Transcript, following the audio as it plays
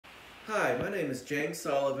Hi, my name is James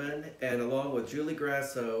Sullivan, and along with Julie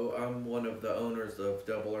Grasso, I'm one of the owners of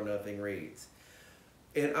Double or Nothing Reads.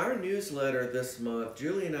 In our newsletter this month,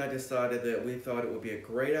 Julie and I decided that we thought it would be a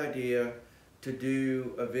great idea to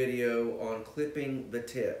do a video on clipping the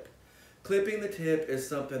tip. Clipping the tip is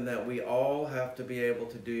something that we all have to be able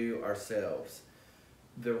to do ourselves.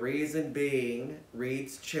 The reason being,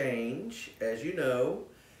 reeds change, as you know.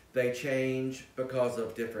 They change because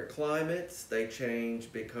of different climates. They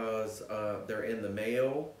change because they're in the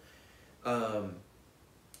mail.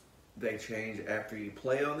 They change after you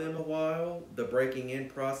play on them a while. The breaking in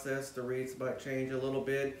process, the reeds might change a little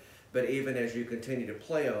bit, but even as you continue to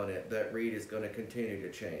play on it, that reed is going to continue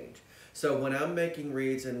to change. So when I'm making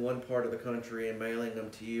reeds in one part of the country and mailing them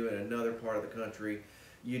to you in another part of the country,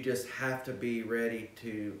 you just have to be ready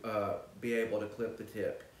to be able to clip the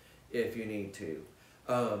tip if you need to.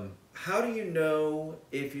 How do you know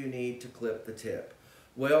if you need to clip the tip?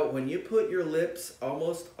 Well, when you put your lips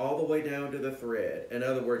almost all the way down to the thread, in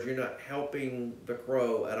other words, you're not helping the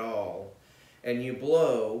crow at all, and you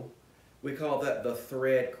blow, we call that the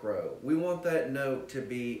thread crow. We want that note to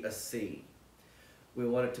be a C. We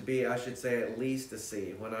want it to be, I should say, at least a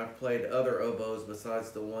C. When I've played other oboes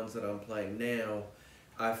besides the ones that I'm playing now,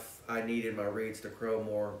 I needed my reeds to crow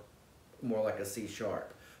more like a C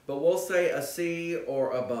sharp. But we'll say a C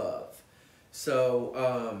or above.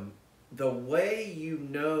 So the way you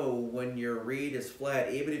know when your reed is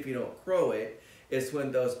flat, even if you don't crow it, is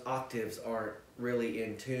when those octaves aren't really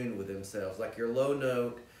in tune with themselves. Like your low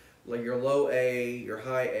note, like your low A, your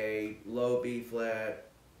high A, low B flat,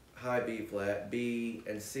 high B flat, B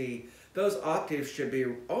and C. Those octaves should be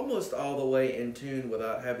almost all the way in tune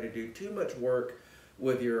without having to do too much work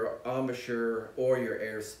with your embouchure or your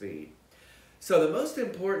airspeed. So the most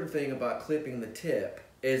important thing about clipping the tip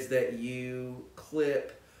is that you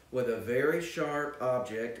clip with a very sharp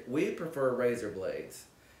object. We prefer razor blades.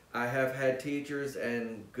 I have had teachers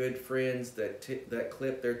and good friends that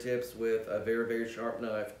clip their tips with a very, very sharp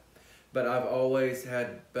knife, but I've always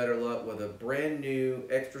had better luck with a brand new,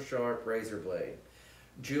 extra sharp razor blade.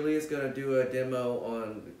 Julie is going to do a demo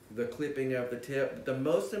on the clipping of the tip. The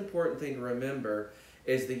most important thing to remember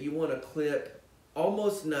is that you want to clip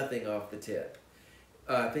almost nothing off the tip.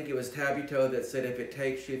 I think it was Tabuto that said if it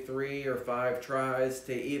takes you 3 or 5 tries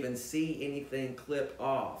to even see anything clip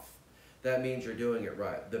off, that means you're doing it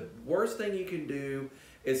right. The worst thing you can do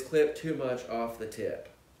is clip too much off the tip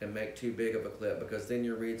and make too big of a clip, because then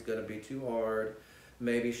your reed's going to be too hard,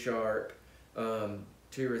 maybe sharp,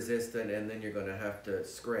 too resistant, and then you're going to have to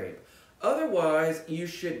scrape. Otherwise, you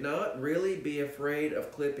should not really be afraid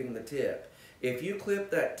of clipping the tip. If you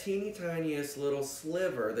clip that teeny tiniest little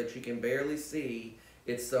sliver that you can barely see,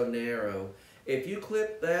 it's so narrow. If you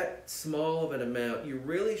clip that small of an amount, you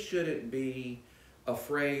really shouldn't be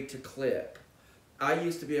afraid to clip. I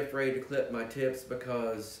used to be afraid to clip my tips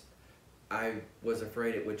because I was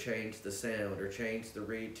afraid it would change the sound or change the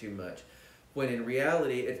reed too much. When in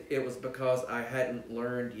reality, it was because I hadn't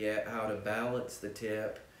learned yet how to balance the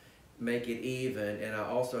tip, make it even, and I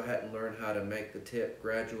also hadn't learned how to make the tip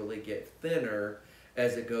gradually get thinner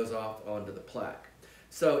as it goes off onto the plaque.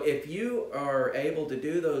 So if you are able to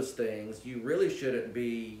do those things, you really shouldn't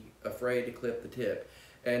be afraid to clip the tip.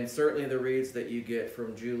 And certainly the reeds that you get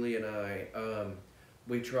from Julie and I,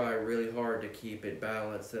 we try really hard to keep it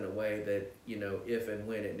balanced in a way that, you know, if and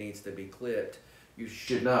when it needs to be clipped, you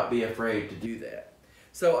should not be afraid to do that.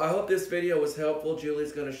 So I hope this video was helpful.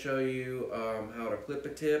 Julie's going to show you how to clip a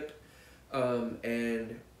tip.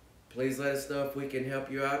 And please let us know if we can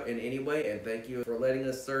help you out in any way, and thank you for letting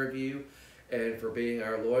us serve you and for being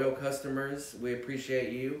our loyal customers. We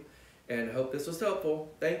appreciate you and hope this was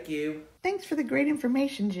helpful. Thank you. Thanks for the great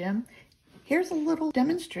information, Jim. Here's a little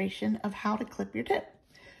demonstration of how to clip your tip.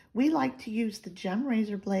 We like to use the Gem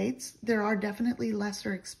razor blades. There are definitely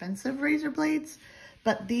lesser expensive razor blades,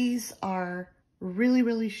 but these are really,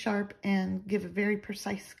 really sharp and give a very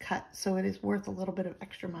precise cut, so it is worth a little bit of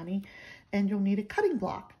extra money, and you'll need a cutting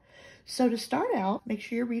block. So to start out, make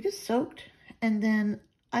sure your reed is soaked, and then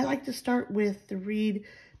I like to start with the reed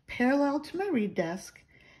parallel to my reed desk,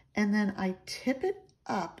 and then I tip it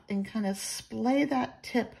up and kind of splay that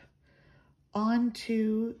tip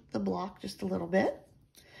onto the block just a little bit.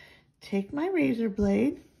 Take my razor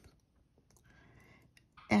blade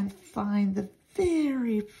and find the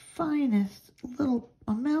very finest little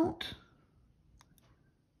amount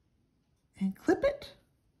and clip it.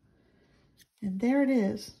 And there it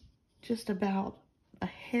is, just about a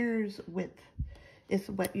hair's width is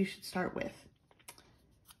what you should start with.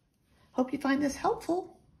 Hope you find this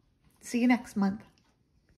helpful. See you next month.